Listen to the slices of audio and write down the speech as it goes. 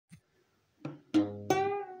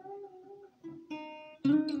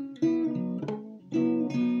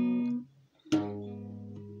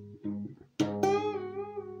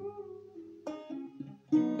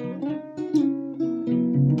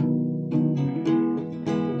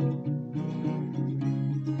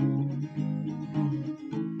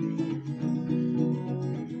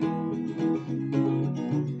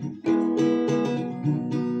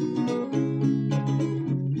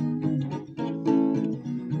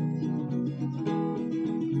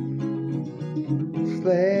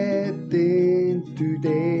reflecting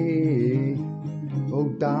today. Oh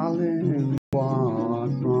darling,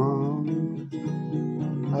 what's wrong?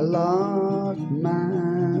 I lost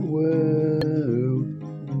my world.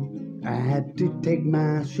 I had to take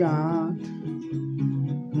my shot.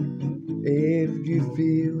 If you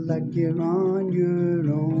feel like you're on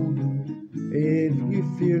your own, if you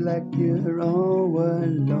feel like you're all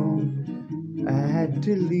alone, I had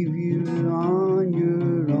to leave you on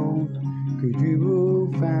your own, 'cause you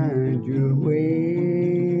will find your way.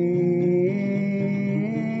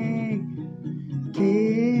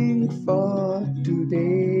 King for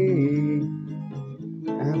today,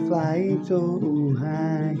 I'm flying so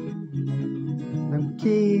high, I'm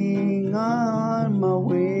king on my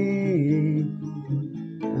way,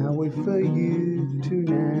 I'll wait for you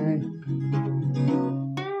tonight.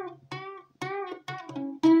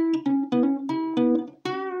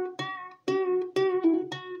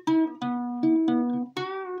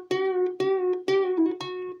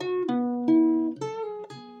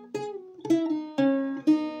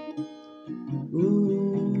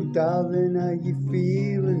 Ooh, darling, are you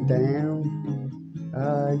feeling down?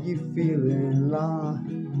 Are you feeling lost?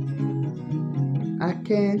 I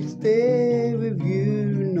can't stay with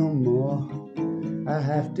you no more, I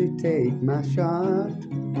have to take my shot.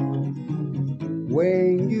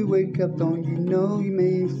 When you wake up, don't you know you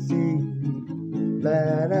may see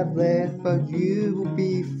that I've left, but you will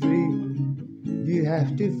be free. You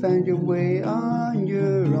have to find your way on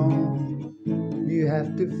your own, you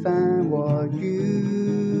have to find what you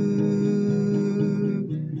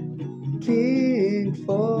king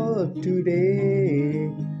for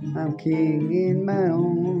today. I'm king in my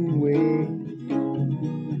own way.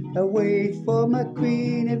 I wait for my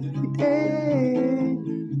queen every day,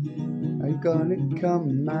 I'm gonna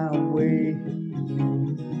come my way.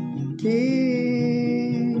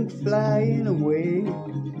 King flying away,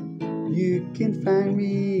 you can find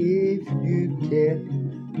me if you care.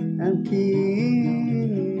 I'm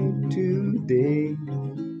king today,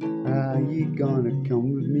 are you gonna come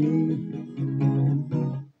with me?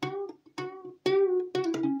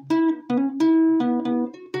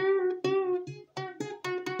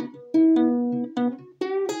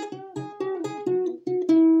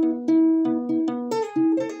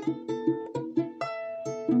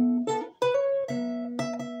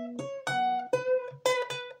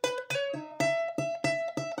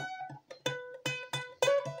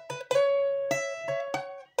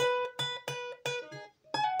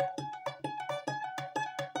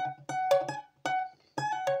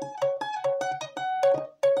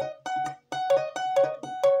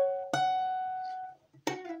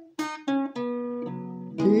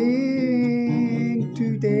 King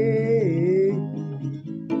today,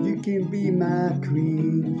 you can be my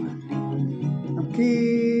queen. I'm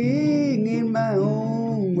king in my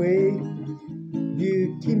own way,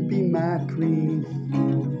 you can be my queen.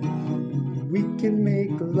 We can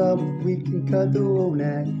make love, we can cuddle all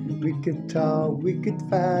night, we could talk, we could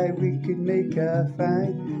fight, we could make a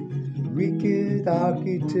fight. We could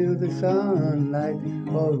argue till the sunlight,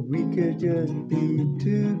 or we could just be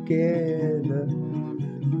together.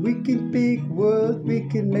 We can speak words, we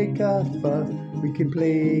can make us fuss, we can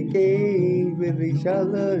play games with each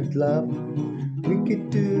other's love. We could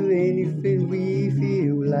do anything we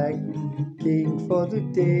feel like, king for the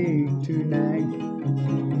day tonight.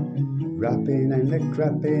 Rapping and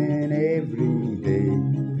a-crapping every day,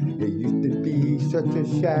 it used to be such a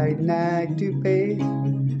shy night to pay.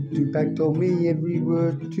 Tupac told me every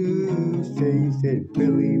word to say, he said,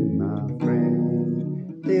 Billy, my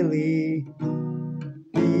friend, Billy,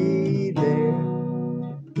 be there.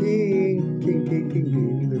 King, king, king, king,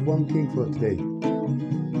 king. There's one king for today.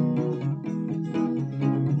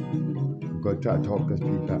 I've got to try to talk this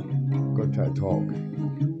people. I've got to try to talk.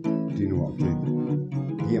 Do you know what I'm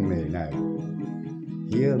saying? Hear me now.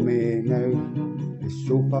 Hear me now. It's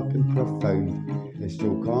so fucking profound. It's so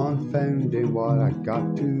confounding what I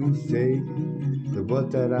got to say. The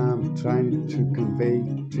words that I'm trying to convey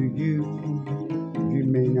to you, you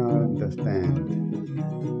may not understand.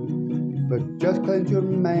 But just cleanse your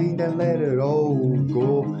mind and let it all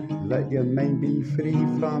go. Let your mind be free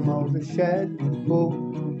from all the shadow.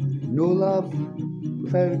 No love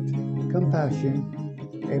without compassion,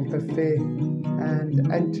 empathy and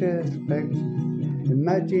introspection.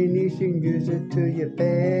 Imagination, use it to your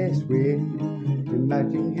best way.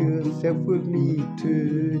 Imagine yourself with me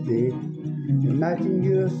today. Imagine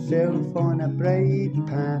yourself on a bright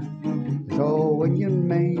path. It's all in your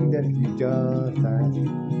mind if you just ask.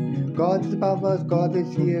 God is above us, God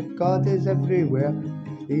is here, God is everywhere.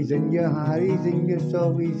 He's in your heart, he's in your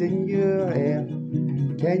soul, he's in your air.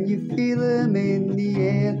 Can you feel him in the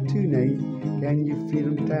air tonight? Can you feel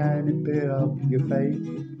him trying to put up your face?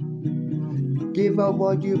 Give up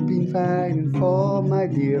what you've been fighting for, my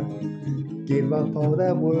dear. Give up all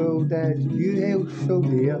that world that you held so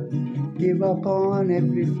dear. Give up on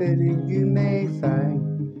everything and you may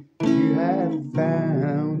find you have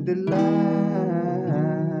found the light.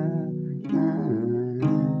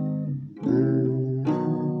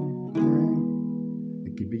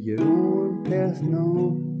 It could be your own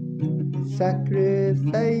personal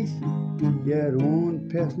sacrifice, your own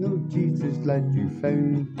personal Jesus that you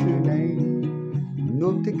found tonight.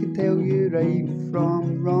 Nobody can tell you right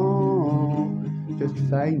from wrong, just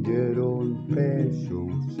find your own special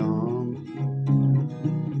song.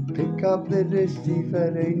 Pick up the receiver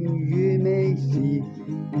and you may see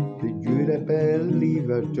that you're a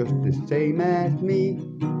believer just the same as me.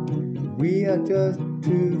 We are just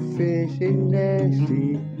two fish in the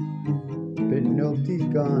sea, but nobody's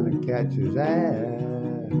gonna catch us out.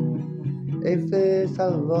 If it's a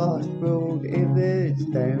lost road, if it's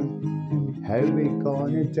down, how we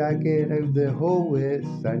gonna drag it out the hole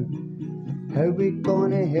it's in? How we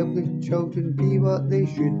gonna help the children be what they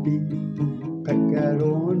should be? Pick our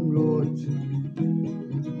own roads,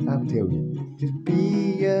 I'll tell you. Just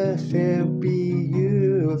be yourself,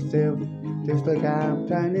 just like I'm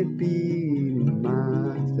trying to be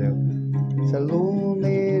myself. It's a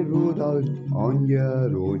lonely road out on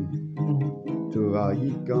your own, so are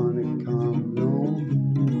you gonna come along?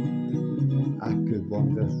 I could walk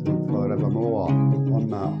this road forevermore on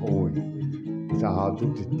my own. It's a hard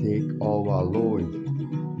road to take all alone,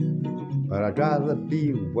 but I'd rather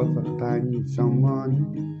be with a companion,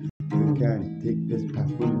 someone who can take this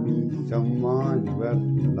path with me, someone with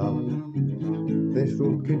love. This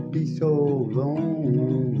road could be so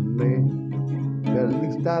lonely, but at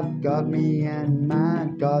least I've got me and my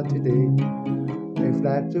God today. If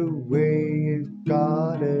that's the way it's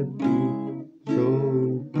gotta be.